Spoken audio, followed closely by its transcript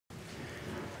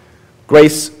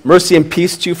Grace, mercy, and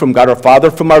peace to you from God our Father,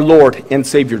 from our Lord and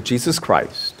Savior, Jesus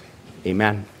Christ.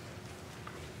 Amen.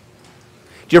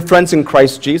 Dear friends in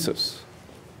Christ Jesus,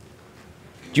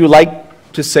 do you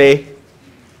like to say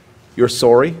you're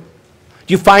sorry? Do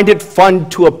you find it fun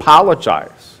to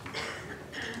apologize?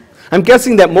 I'm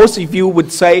guessing that most of you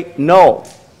would say no.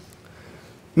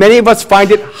 Many of us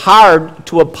find it hard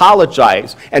to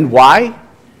apologize. And why?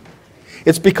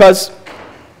 It's because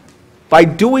by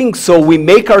doing so, we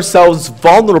make ourselves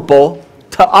vulnerable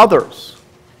to others.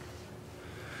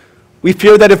 We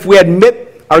fear that if we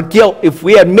admit our guilt, if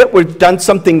we admit we've done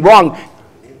something wrong,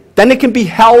 then it can be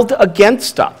held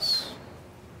against us.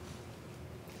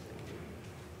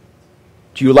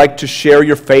 Do you like to share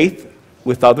your faith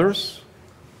with others?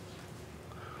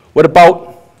 What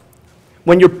about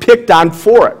when you're picked on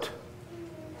for it?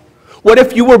 What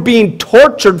if you were being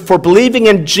tortured for believing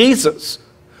in Jesus?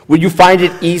 Would you find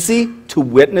it easy to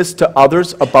witness to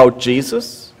others about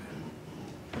Jesus?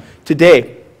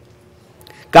 Today,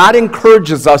 God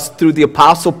encourages us through the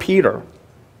Apostle Peter,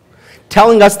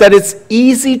 telling us that it's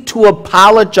easy to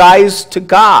apologize to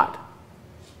God.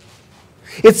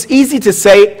 It's easy to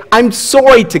say, I'm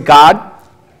sorry to God,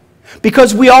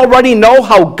 because we already know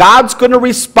how God's going to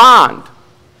respond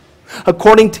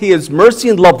according to his mercy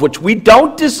and love, which we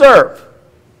don't deserve.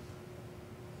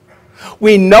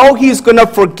 We know he's going to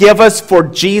forgive us for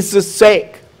Jesus'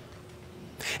 sake.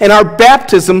 And our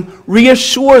baptism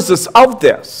reassures us of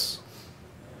this.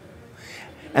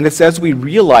 And it's as we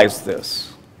realize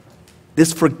this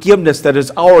forgiveness that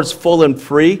is ours full and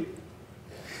free,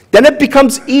 then it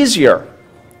becomes easier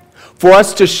for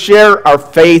us to share our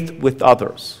faith with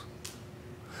others.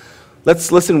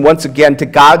 Let's listen once again to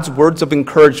God's words of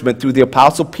encouragement through the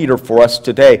Apostle Peter for us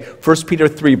today. 1 Peter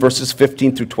 3, verses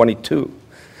 15 through 22.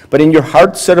 But in your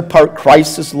heart set apart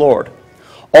Christ as Lord.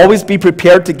 Always be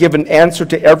prepared to give an answer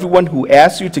to everyone who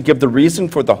asks you to give the reason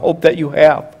for the hope that you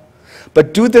have.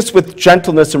 But do this with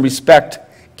gentleness and respect,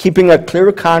 keeping a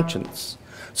clear conscience,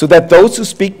 so that those who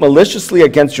speak maliciously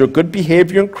against your good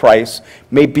behavior in Christ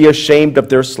may be ashamed of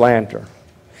their slander.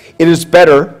 It is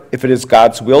better, if it is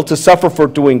God's will, to suffer for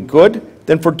doing good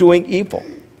than for doing evil.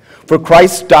 For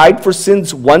Christ died for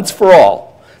sins once for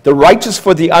all, the righteous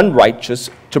for the unrighteous,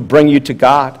 to bring you to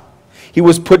God. He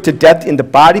was put to death in the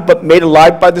body, but made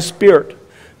alive by the Spirit,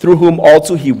 through whom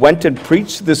also he went and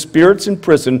preached to the spirits in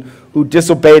prison who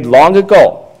disobeyed long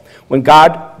ago, when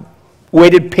God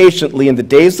waited patiently in the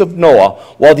days of Noah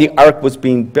while the ark was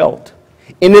being built.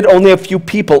 In it only a few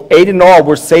people, 8 in all,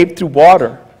 were saved through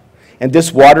water. And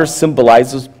this water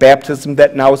symbolizes baptism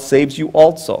that now saves you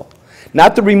also.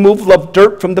 Not the removal of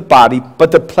dirt from the body,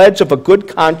 but the pledge of a good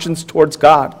conscience towards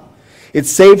God. It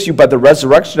saves you by the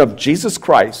resurrection of Jesus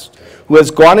Christ, who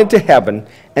has gone into heaven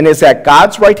and is at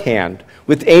God's right hand,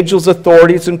 with angels,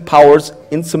 authorities, and powers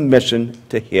in submission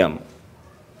to him.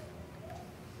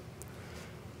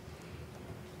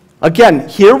 Again,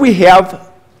 here we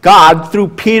have God, through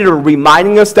Peter,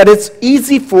 reminding us that it's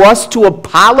easy for us to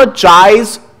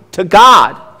apologize to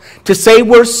God, to say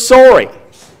we're sorry.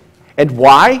 And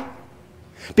why?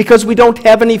 Because we don't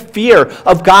have any fear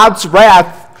of God's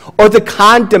wrath or the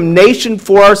condemnation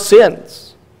for our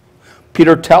sins.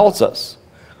 Peter tells us,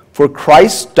 for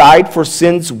Christ died for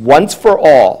sins once for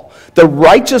all, the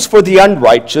righteous for the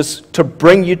unrighteous, to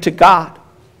bring you to God.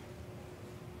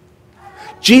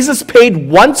 Jesus paid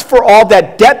once for all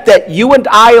that debt that you and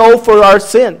I owe for our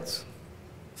sins.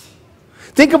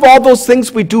 Think of all those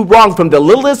things we do wrong, from the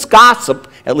littlest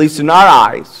gossip, at least in our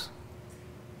eyes,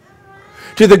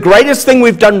 to the greatest thing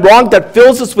we've done wrong that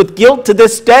fills us with guilt to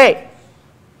this day.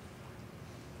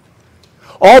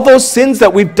 All those sins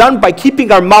that we've done by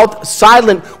keeping our mouth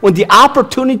silent when the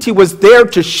opportunity was there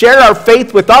to share our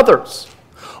faith with others.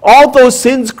 All those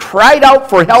sins cried out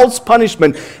for hell's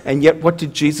punishment. And yet what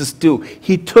did Jesus do?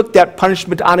 He took that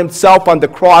punishment on himself on the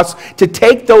cross to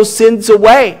take those sins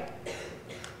away.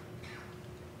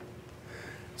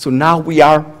 So now we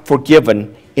are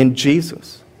forgiven in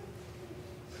Jesus.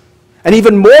 And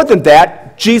even more than that,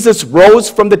 Jesus rose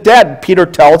from the dead. Peter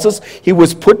tells us he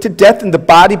was put to death in the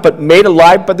body, but made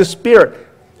alive by the Spirit.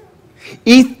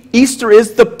 Easter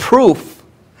is the proof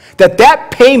that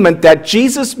that payment that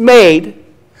Jesus made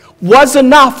was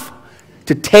enough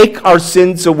to take our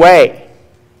sins away.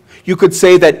 You could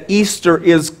say that Easter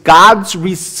is God's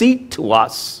receipt to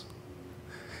us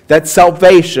that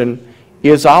salvation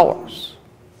is ours.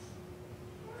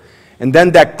 And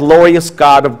then that glorious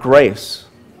God of grace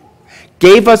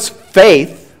gave us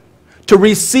faith to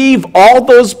receive all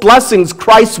those blessings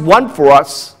Christ won for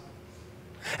us.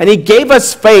 And he gave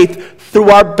us faith through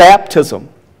our baptism.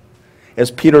 As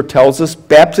Peter tells us,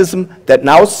 baptism that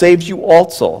now saves you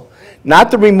also.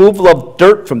 not the removal of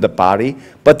dirt from the body,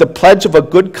 but the pledge of a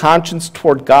good conscience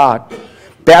toward God.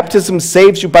 Baptism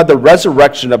saves you by the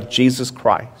resurrection of Jesus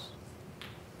Christ.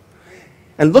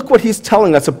 And look what he's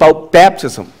telling us about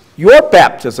baptism. Your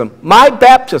baptism, my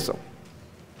baptism.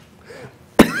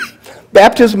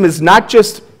 Baptism is not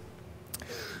just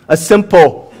a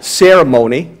simple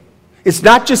ceremony. It's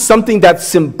not just something that's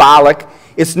symbolic.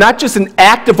 It's not just an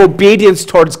act of obedience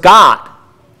towards God.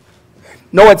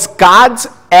 No, it's God's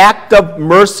act of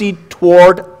mercy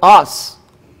toward us.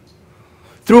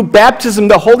 Through baptism,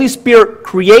 the Holy Spirit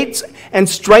creates and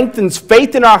strengthens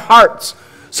faith in our hearts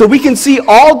so we can see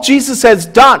all Jesus has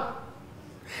done.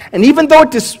 And even though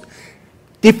it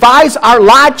defies our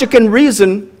logic and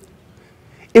reason,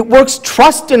 it works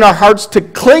trust in our hearts to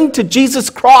cling to Jesus'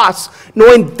 cross,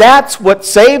 knowing that's what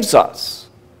saves us.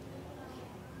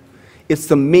 It's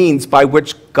the means by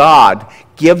which God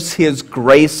gives his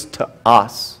grace to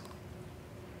us.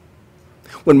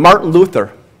 When Martin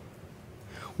Luther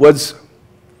was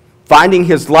finding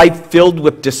his life filled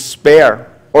with despair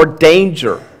or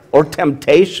danger or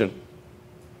temptation,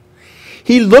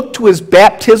 he looked to his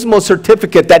baptismal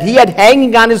certificate that he had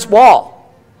hanging on his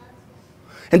wall.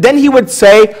 And then he would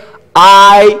say,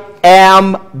 "I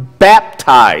am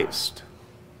baptized."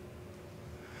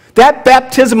 That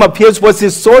baptism of his was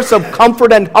his source of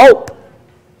comfort and hope.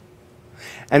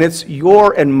 And it's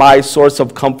your and my source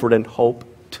of comfort and hope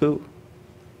too.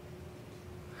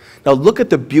 Now look at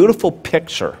the beautiful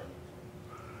picture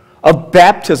of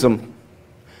baptism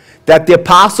that the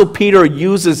Apostle Peter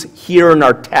uses here in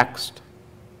our text.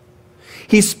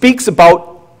 He speaks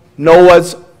about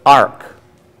Noah's ark.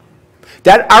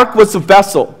 That ark was a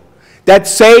vessel that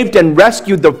saved and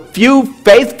rescued the few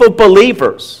faithful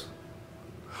believers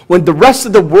when the rest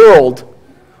of the world,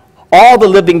 all the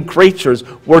living creatures,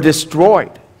 were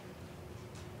destroyed.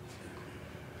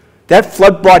 That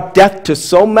flood brought death to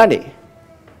so many.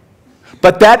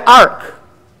 But that ark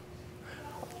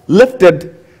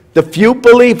lifted the few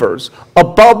believers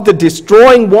above the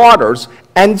destroying waters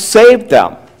and saved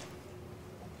them.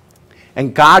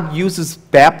 And God uses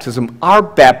baptism, our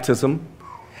baptism,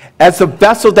 as a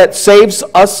vessel that saves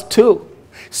us too.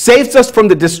 Saves us from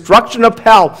the destruction of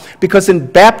hell, because in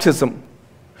baptism,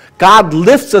 God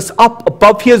lifts us up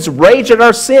above his rage at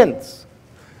our sins.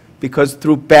 Because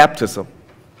through baptism,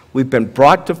 we've been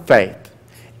brought to faith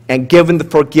and given the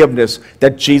forgiveness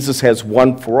that Jesus has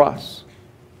won for us.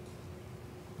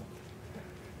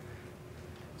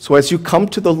 So as you come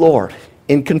to the Lord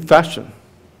in confession,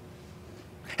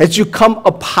 as you come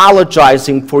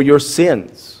apologizing for your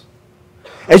sins,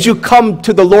 as you come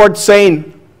to the Lord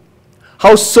saying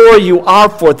how sorry you are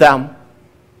for them,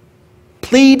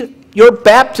 plead your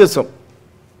baptism.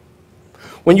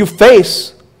 When you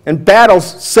face and battle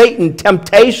Satan,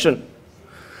 temptation,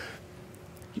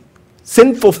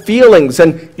 sinful feelings,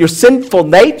 and your sinful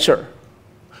nature,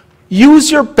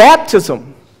 use your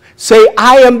baptism. Say,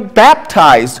 "I am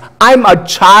baptized. I'm a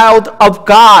child of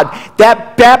God."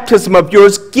 That baptism of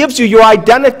yours gives you your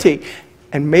identity.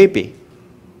 And maybe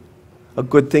a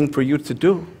good thing for you to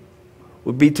do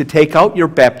would be to take out your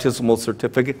baptismal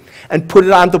certificate and put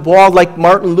it on the wall like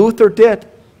Martin Luther did.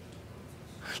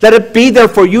 Let it be there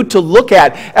for you to look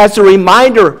at as a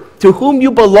reminder to whom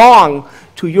you belong,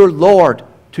 to your Lord,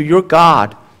 to your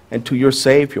God, and to your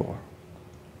Savior.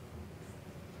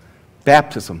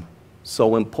 Baptism,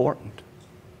 so important.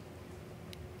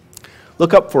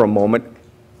 Look up for a moment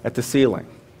at the ceiling.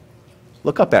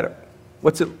 Look up at it.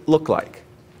 What's it look like?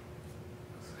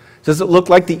 Does it look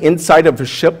like the inside of a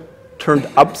ship turned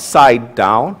upside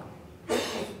down?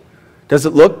 Does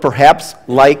it look perhaps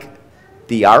like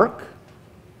the ark?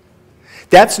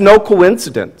 That's no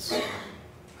coincidence.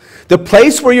 The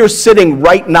place where you're sitting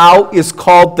right now is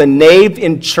called the nave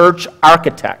in church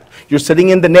architect. You're sitting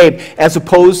in the nave as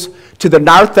opposed to the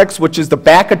narthex, which is the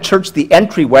back of church, the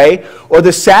entryway, or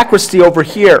the sacristy over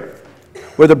here,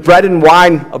 where the bread and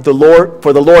wine of the Lord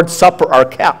for the Lord's Supper are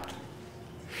kept.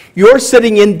 You're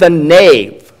sitting in the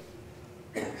nave.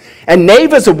 And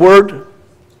nave is a word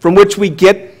from which we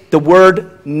get the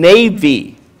word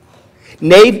navy.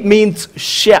 Nave means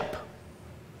ship.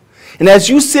 And as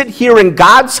you sit here in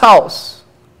God's house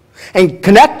and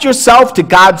connect yourself to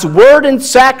God's word and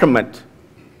sacrament,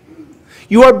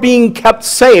 you are being kept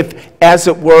safe, as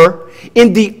it were,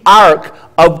 in the ark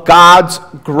of God's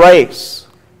grace.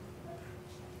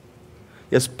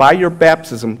 Yes, by your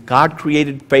baptism, God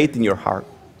created faith in your heart.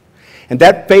 And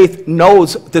that faith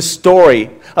knows the story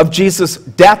of Jesus'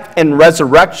 death and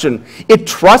resurrection. It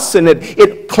trusts in it.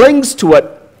 It clings to it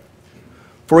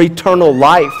for eternal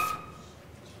life.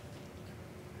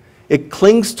 It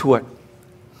clings to it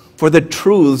for the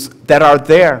truths that are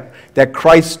there. that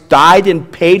Christ died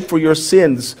and paid for your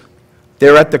sins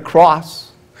there at the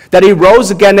cross, that he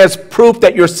rose again as proof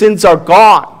that your sins are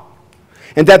gone,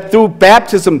 and that through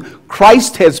baptism,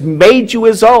 Christ has made you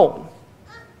his own.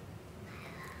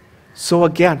 So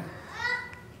again,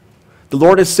 the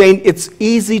Lord is saying it's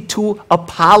easy to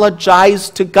apologize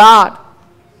to God.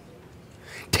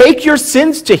 Take your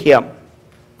sins to him.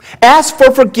 Ask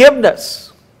for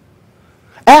forgiveness.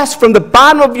 Ask from the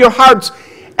bottom of your hearts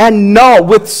and know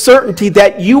with certainty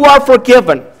that you are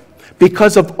forgiven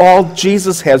because of all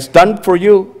Jesus has done for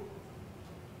you.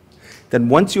 Then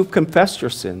once you've confessed your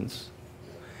sins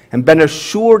and been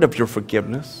assured of your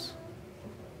forgiveness,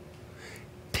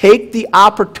 take the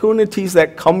opportunities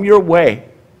that come your way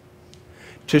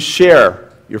to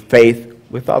share your faith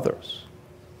with others.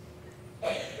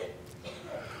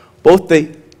 Both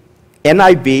the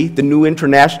NIV, the New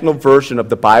International Version of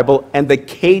the Bible, and the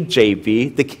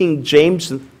KJV, the King James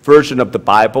Version of the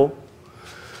Bible,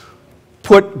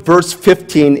 put verse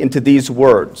 15 into these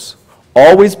words: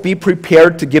 always be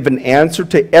prepared to give an answer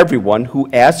to everyone who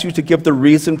asks you to give the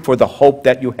reason for the hope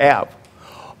that you have.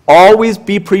 Always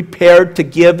be prepared to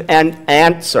give an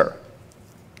answer.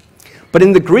 But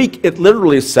in the Greek, it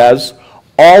literally says,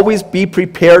 always be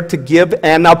prepared to give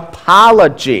an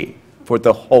apology for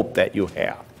the hope that you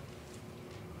have.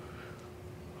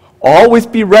 Always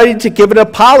be ready to give an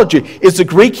apology. Is the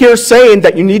Greek here saying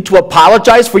that you need to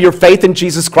apologize for your faith in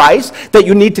Jesus Christ? That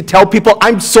you need to tell people,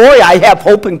 I'm sorry, I have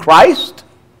hope in Christ?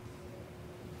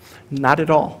 Not at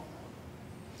all.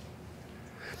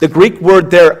 The Greek word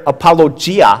there,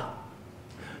 apologia,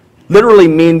 literally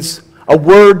means a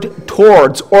word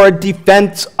towards or a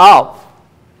defense of.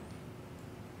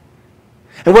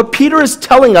 And what Peter is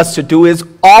telling us to do is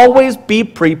always be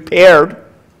prepared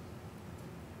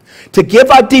to give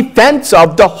a defense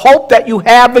of the hope that you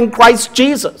have in Christ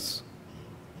Jesus.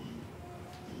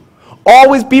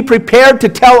 Always be prepared to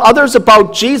tell others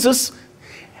about Jesus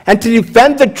and to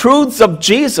defend the truths of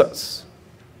Jesus.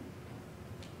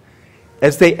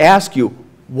 As they ask you,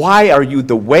 why are you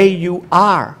the way you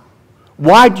are?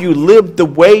 Why do you live the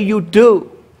way you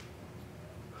do?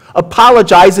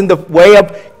 Apologize in the way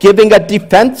of giving a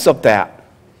defense of that.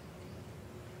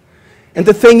 And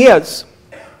the thing is,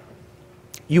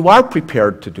 you are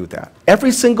prepared to do that.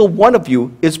 Every single one of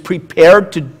you is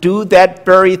prepared to do that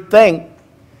very thing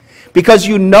because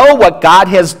you know what God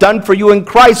has done for you in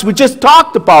Christ. We just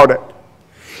talked about it.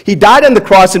 He died on the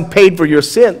cross and paid for your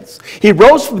sins. He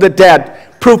rose from the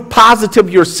dead, proof positive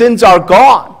your sins are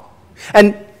gone.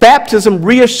 And baptism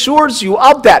reassures you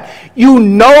of that. You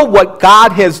know what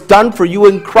God has done for you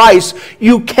in Christ.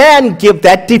 You can give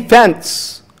that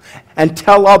defense and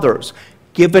tell others.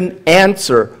 Give an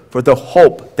answer for the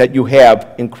hope that you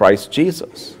have in Christ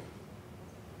Jesus.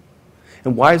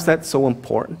 And why is that so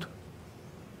important?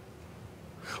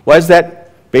 Why is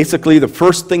that basically the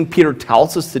first thing Peter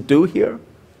tells us to do here?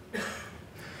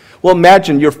 Well,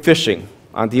 imagine you're fishing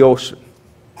on the ocean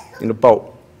in a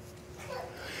boat.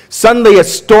 Suddenly a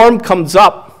storm comes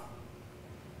up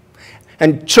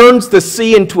and turns the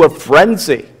sea into a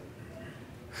frenzy.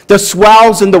 The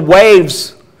swells and the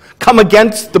waves come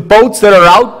against the boats that are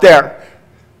out there.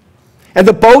 And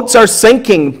the boats are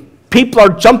sinking. People are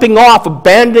jumping off,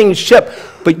 abandoning ship.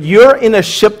 But you're in a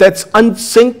ship that's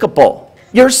unsinkable.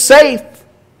 You're safe.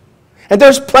 And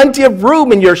there's plenty of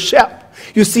room in your ship.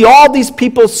 You see all these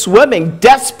people swimming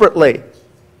desperately.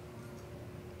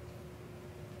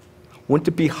 Wouldn't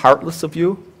it be heartless of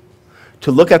you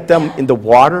to look at them in the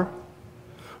water,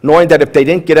 knowing that if they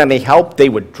didn't get any help, they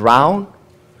would drown,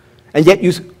 and yet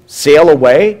you sail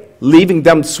away, leaving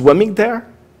them swimming there?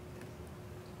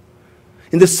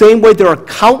 In the same way, there are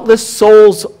countless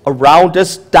souls around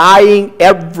us dying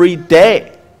every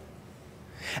day.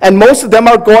 And most of them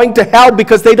are going to hell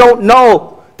because they don't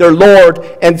know their Lord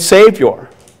and Savior.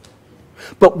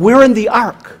 But we're in the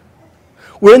ark.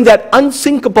 We're in that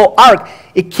unsinkable ark.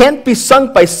 It can't be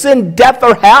sunk by sin, death,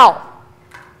 or hell.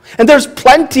 And there's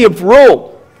plenty of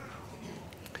room.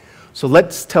 So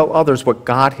let's tell others what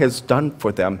God has done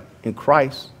for them in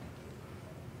Christ.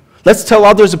 Let's tell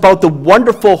others about the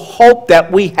wonderful hope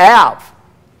that we have.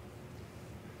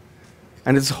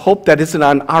 And it's a hope that isn't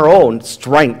on our own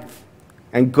strength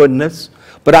and goodness,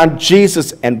 but on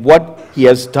Jesus and what he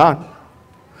has done.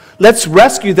 Let's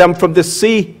rescue them from the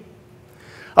sea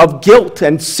of guilt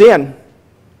and sin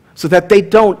so that they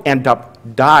don't end up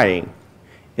dying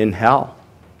in hell.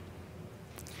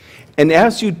 And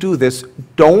as you do this,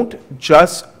 don't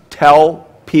just tell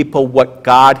people what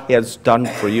God has done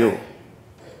for you.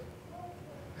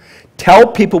 Tell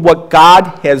people what God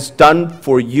has done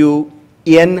for you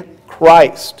in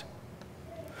Christ.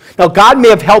 Now, God may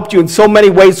have helped you in so many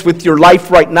ways with your life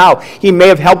right now. He may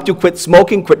have helped you quit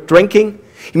smoking, quit drinking.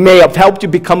 He may have helped you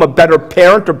become a better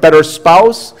parent or better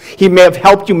spouse. He may have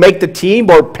helped you make the team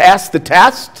or pass the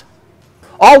test.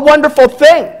 All wonderful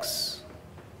things.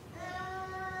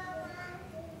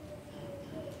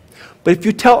 But if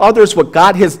you tell others what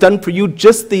God has done for you,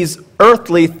 just these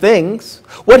earthly things,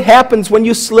 what happens when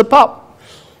you slip up?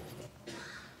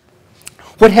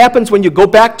 What happens when you go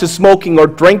back to smoking or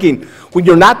drinking, when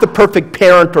you're not the perfect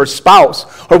parent or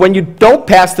spouse, or when you don't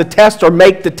pass the test or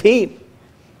make the team?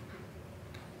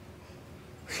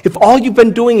 If all you've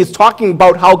been doing is talking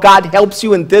about how God helps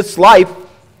you in this life,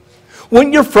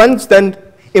 wouldn't your friends then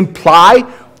imply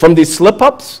from these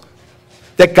slip-ups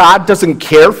that God doesn't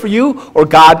care for you or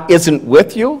God isn't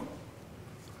with you?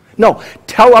 No,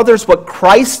 tell others what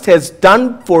Christ has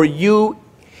done for you,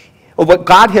 or what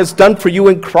God has done for you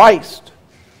in Christ.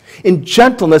 In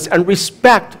gentleness and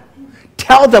respect,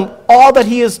 tell them all that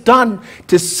He has done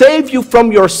to save you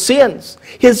from your sins,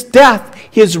 His death,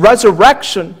 His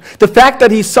resurrection, the fact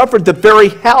that He suffered the very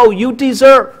hell you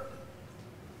deserve.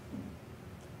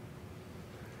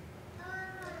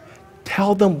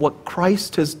 Tell them what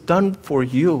Christ has done for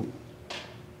you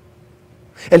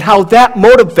and how that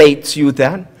motivates you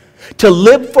then to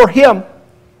live for Him,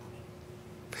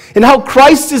 and how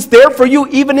Christ is there for you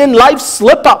even in life's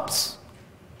slip-ups.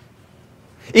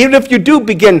 Even if you do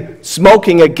begin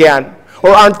smoking again or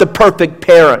aren't the perfect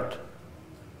parent,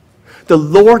 the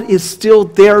Lord is still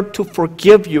there to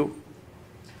forgive you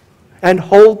and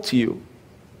hold to you.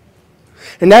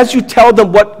 And as you tell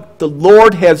them what the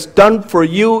Lord has done for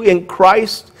you in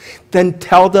Christ, then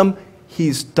tell them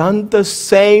He's done the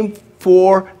same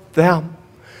for them.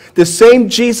 The same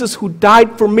Jesus who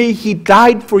died for me, He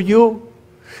died for you.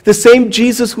 The same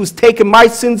Jesus who's taken my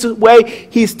sins away,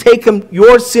 He's taken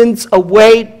your sins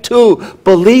away too.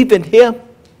 Believe in Him.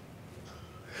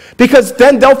 Because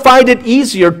then they'll find it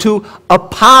easier to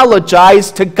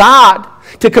apologize to God,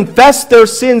 to confess their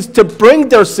sins, to bring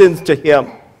their sins to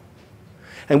Him.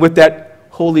 And with that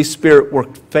Holy Spirit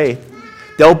worked faith,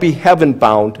 they'll be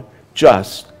heaven-bound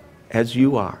just as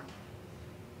you are.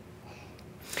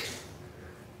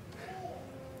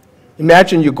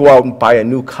 Imagine you go out and buy a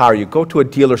new car. You go to a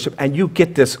dealership and you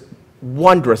get this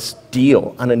wondrous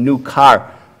deal on a new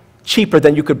car, cheaper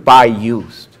than you could buy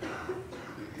used.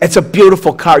 It's a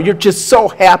beautiful car. You're just so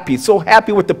happy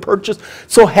with the purchase,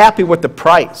 so happy with the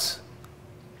price.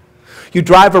 You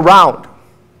drive around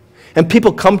and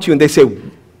people come to you and they say,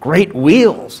 great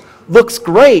wheels, looks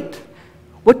great.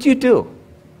 What do?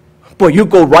 Boy, you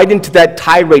go right into that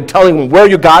tirade telling them where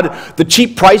you got it, the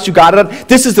cheap price you got it on.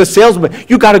 This is the salesman.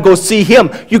 You got to go see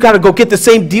him. You got to go get the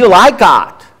same deal I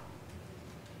got.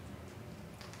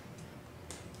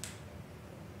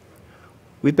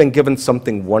 We've been given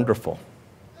something wonderful.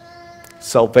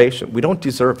 Salvation. We don't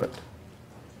deserve it.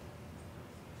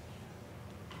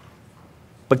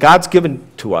 But God's given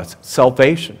to us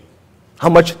salvation. How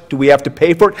much do we have to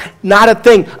pay for it? Not a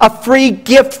thing. A free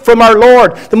gift from our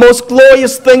Lord. The most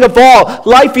glorious thing of all.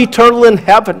 Life eternal in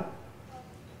heaven.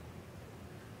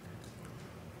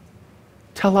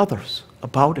 Tell others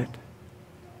about it.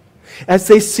 As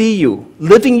they see you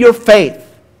living your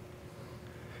faith,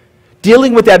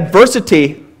 dealing with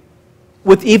adversity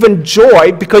with even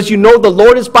joy because you know the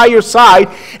Lord is by your side,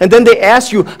 and then they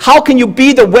ask you, how can you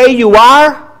be the way you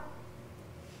are?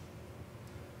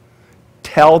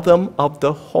 Tell them of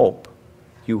the hope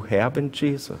you have in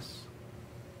Jesus.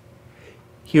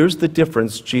 Here's the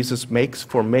difference Jesus makes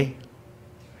for me.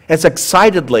 As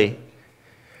excitedly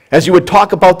as you would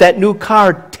talk about that new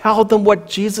car, tell them what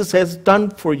Jesus has done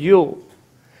for you.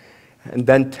 And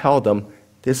then tell them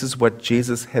this is what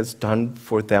Jesus has done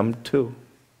for them too.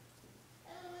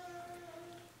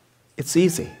 It's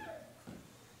easy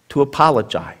to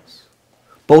apologize,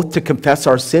 both to confess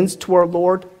our sins to our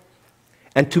Lord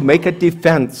and to make a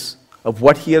defense of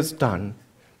what He has done,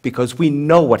 because we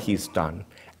know what He's done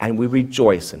and we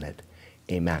rejoice in it.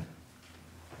 Amen.